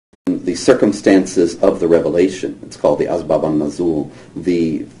the circumstances of the revelation. It's called the Asbab al-Nuzul,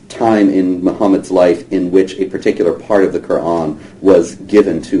 the time in Muhammad's life in which a particular part of the Quran was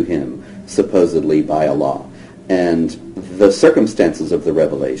given to him, supposedly by Allah. And the circumstances of the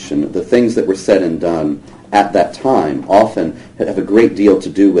revelation, the things that were said and done at that time, often have a great deal to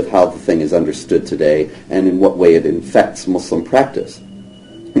do with how the thing is understood today and in what way it infects Muslim practice.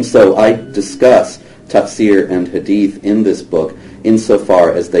 And so I discuss tafsir and hadith in this book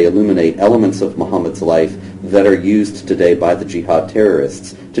insofar as they illuminate elements of Muhammad's life that are used today by the jihad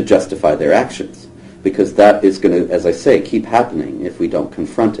terrorists to justify their actions. Because that is going to, as I say, keep happening if we don't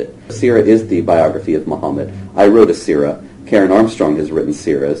confront it. Sirah is the biography of Muhammad. I wrote a sirah. Karen Armstrong has written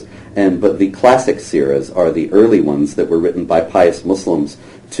sirahs. But the classic sirahs are the early ones that were written by pious Muslims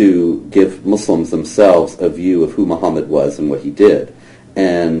to give Muslims themselves a view of who Muhammad was and what he did.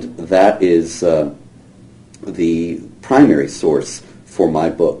 And that is the primary source for my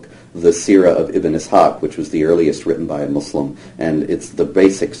book, the Sirah of Ibn Ishaq, which was the earliest written by a Muslim, and it's the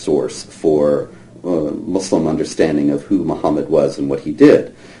basic source for Muslim understanding of who Muhammad was and what he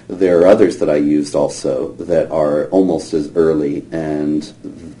did. There are others that I used also that are almost as early, and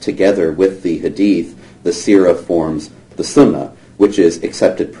together with the Hadith, the Sirah forms the Sunnah, which is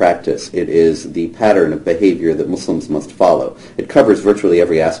accepted practice. It is the pattern of behavior that Muslims must follow. It covers virtually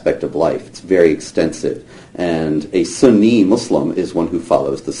every aspect of life. It's very extensive. And a Sunni Muslim is one who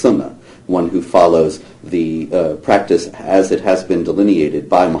follows the Sunnah, one who follows the practice as it has been delineated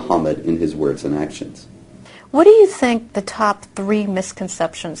by Muhammad in his words and actions. What do you think the top 3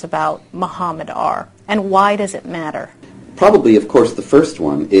 misconceptions about Muhammad are, and why does it matter? Probably, of course, the first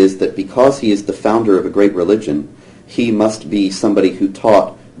one is that because he is the founder of a great religion, he must be somebody who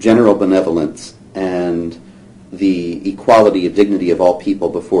taught general benevolence and the equality of dignity of all people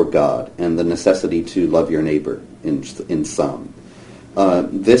before God and the necessity to love your neighbor in sum.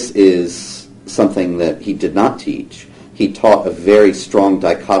 This is something that he did not teach. He taught a very strong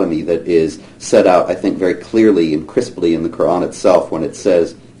dichotomy that is set out, I think, very clearly and crisply in the Quran itself when it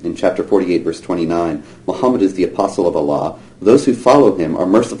says in chapter 48, verse 29, Muhammad is the apostle of Allah. Those who follow him are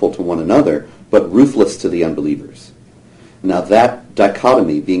merciful to one another, but ruthless to the unbelievers. Now that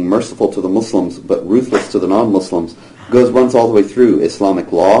dichotomy, being merciful to the Muslims but ruthless to the non-Muslims, runs all the way through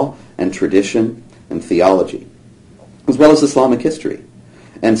Islamic law and tradition and theology, as well as Islamic history.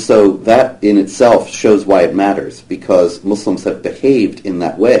 And so that in itself shows why it matters, because Muslims have behaved in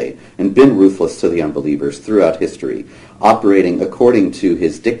that way and been ruthless to the unbelievers throughout history, operating according to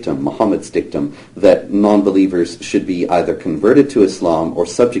his dictum, Muhammad's dictum, that non-believers should be either converted to Islam or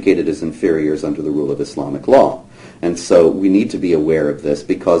subjugated as inferiors under the rule of Islamic law. And so we need to be aware of this,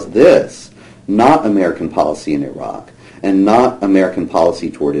 because this, not American policy in Iraq, and not American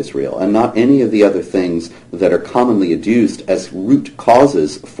policy toward Israel, and not any of the other things that are commonly adduced as root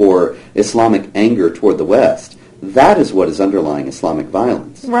causes for Islamic anger toward the West, that is what is underlying Islamic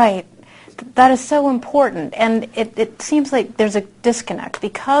violence. Right. That is so important, and it seems like there's a disconnect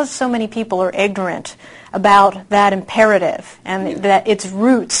because so many people are ignorant about that imperative and that its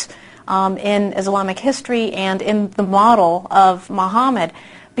roots in Islamic history and in the model of Muhammad,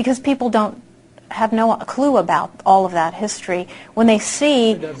 because people don't have no clue about all of that history. When they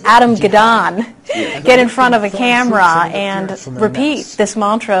see Adam Gadon get in front of a camera and repeat this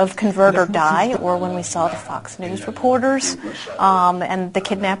mantra of convert or die, or when we saw the Fox News reporters and the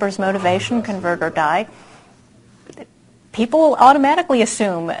kidnapper's motivation, convert or die, people automatically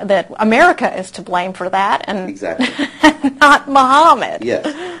assume that America is to blame for that and exactly. not Muhammad. Yes.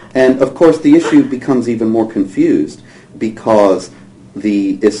 And of course the issue becomes even more confused because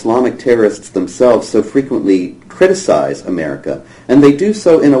the Islamic terrorists themselves so frequently criticize America, and they do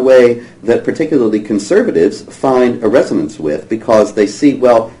so in a way that particularly conservatives find a resonance with, because they see,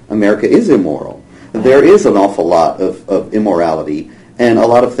 well, America is immoral. There is an awful lot of immorality and a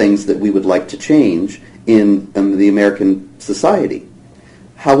lot of things that we would like to change in the American society.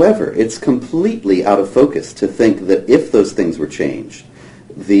 However, it's completely out of focus to think that if those things were changed,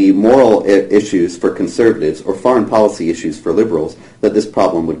 the moral issues for conservatives or foreign policy issues for liberals, that this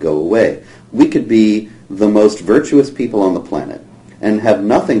problem would go away. We could be the most virtuous people on the planet and have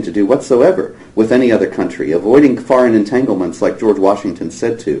nothing to do whatsoever with any other country, avoiding foreign entanglements like George Washington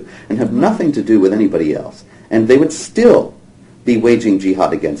said to, and have nothing to do with anybody else. And they would still be waging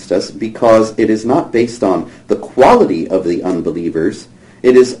jihad against us, because it is not based on the quality of the unbelievers.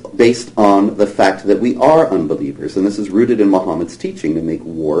 It is based on the fact that we are unbelievers, and this is rooted in Muhammad's teaching to make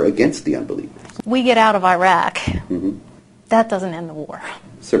war against the unbelievers. We get out of Iraq. Mm-hmm. That doesn't end the war.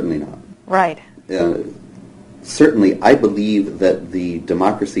 Certainly not. Right. Certainly, I believe that the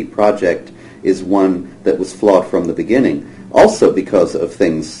democracy project is one that was flawed from the beginning, also because of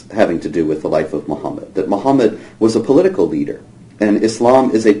things having to do with the life of Muhammad, that Muhammad was a political leader, and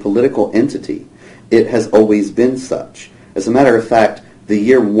Islam is a political entity. It has always been such. As a matter of fact, the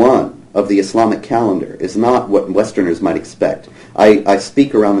year 1 of the Islamic calendar is not what Westerners might expect. I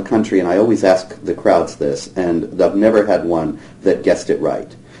speak around the country and I always ask the crowds this, and I've never had one that guessed it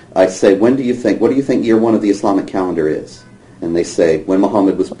right. I say, what do you think year 1 of the Islamic calendar is? And they say, when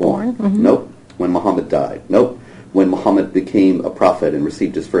Muhammad was born. Mm-hmm. Nope. When Muhammad died. Nope. When Muhammad became a prophet and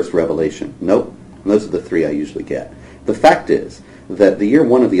received his first revelation. Nope. And those are the 3 I usually get. The fact is that the year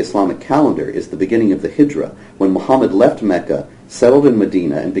 1 of the Islamic calendar is the beginning of the Hijrah, when Muhammad left Mecca, settled in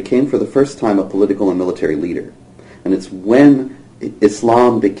Medina, and became for the first time a political and military leader. And it's when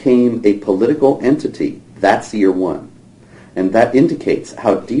Islam became a political entity, that's year 1. And that indicates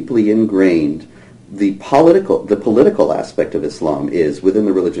how deeply ingrained the political aspect of Islam is within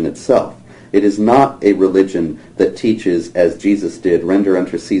the religion itself. It is not a religion that teaches, as Jesus did, render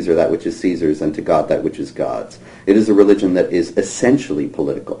unto Caesar that which is Caesar's and to God that which is God's. It is a religion that is essentially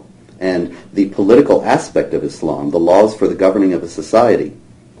political. And the political aspect of Islam, the laws for the governing of a society,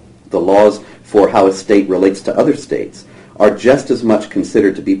 the laws for how a state relates to other states, are just as much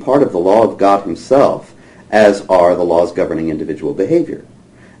considered to be part of the law of God himself as are the laws governing individual behavior.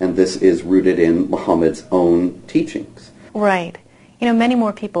 And this is rooted in Muhammad's own teachings. Right. You know, many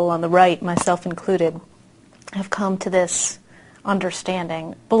more people on the right, myself included, have come to this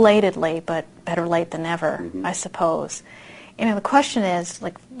understanding belatedly, but better late than never, I suppose. You know, the question is,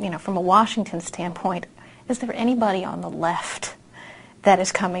 like, you know, from a Washington standpoint, is there anybody on the left that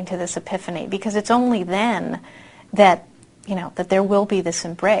is coming to this epiphany? Because it's only then that, you know, that there will be this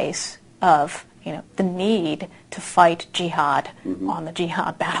embrace of, you know, the need to fight jihad on the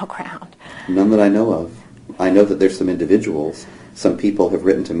jihad battleground. None that I know of. I know that there's some individuals. Some people have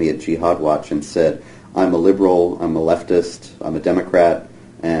written to me at Jihad Watch and said, I'm a liberal, I'm a leftist, I'm a Democrat,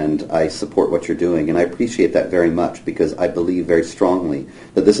 and I support what you're doing. And I appreciate that very much, because I believe very strongly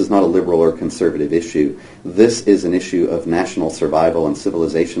that this is not a liberal or conservative issue. This is an issue of national survival and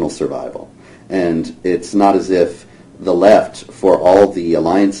civilizational survival. And it's not as if the left, for all the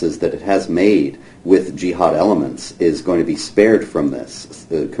alliances that it has made with jihad elements, is going to be spared from this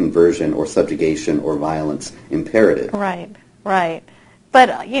conversion or subjugation or violence imperative. Right, right.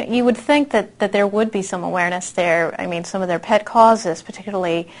 But you would think that there would be some awareness there. I mean, some of their pet causes,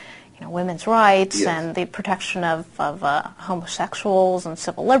 particularly, you know, women's rights, yes, and the protection of homosexuals and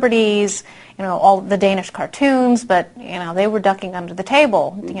civil liberties. You know, all the Danish cartoons, but you know, they were ducking under the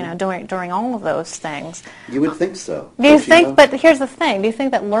table. You know, during all of those things. You would think so. Do you think? But here's the thing: do you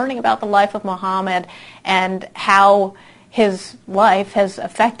think that learning about the life of Muhammad and how his life has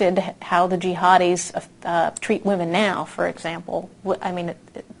affected how the jihadis treat women now, for example? I mean,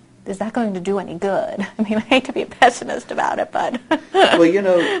 is that going to do any good? I mean, I hate to be a pessimist about it, but... Well, you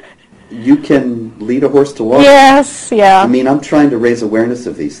know, you can lead a horse to water. Yes, yeah. I mean, I'm trying to raise awareness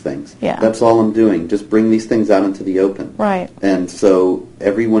of these things. Yeah. That's all I'm doing. Just bring these things out into the open. Right. And so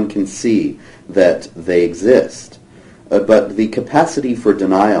everyone can see that they exist. But the capacity for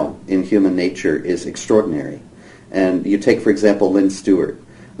denial in human nature is extraordinary. And you take, for example, Lynn Stewart,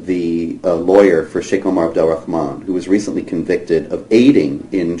 the lawyer for Sheikh Omar Abdel Rahman, who was recently convicted of aiding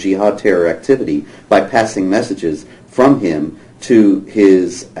in jihad terror activity by passing messages from him to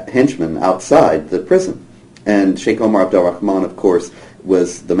his henchmen outside the prison. And Sheikh Omar Abdel Rahman, of course,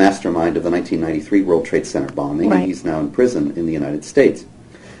 was the mastermind of the 1993 World Trade Center bombing, right, and he's now in prison in the United States.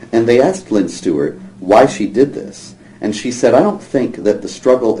 And they asked Lynn Stewart why she did this. And she said, I don't think that the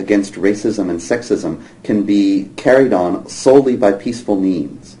struggle against racism and sexism can be carried on solely by peaceful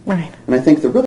means. Right. And I think the really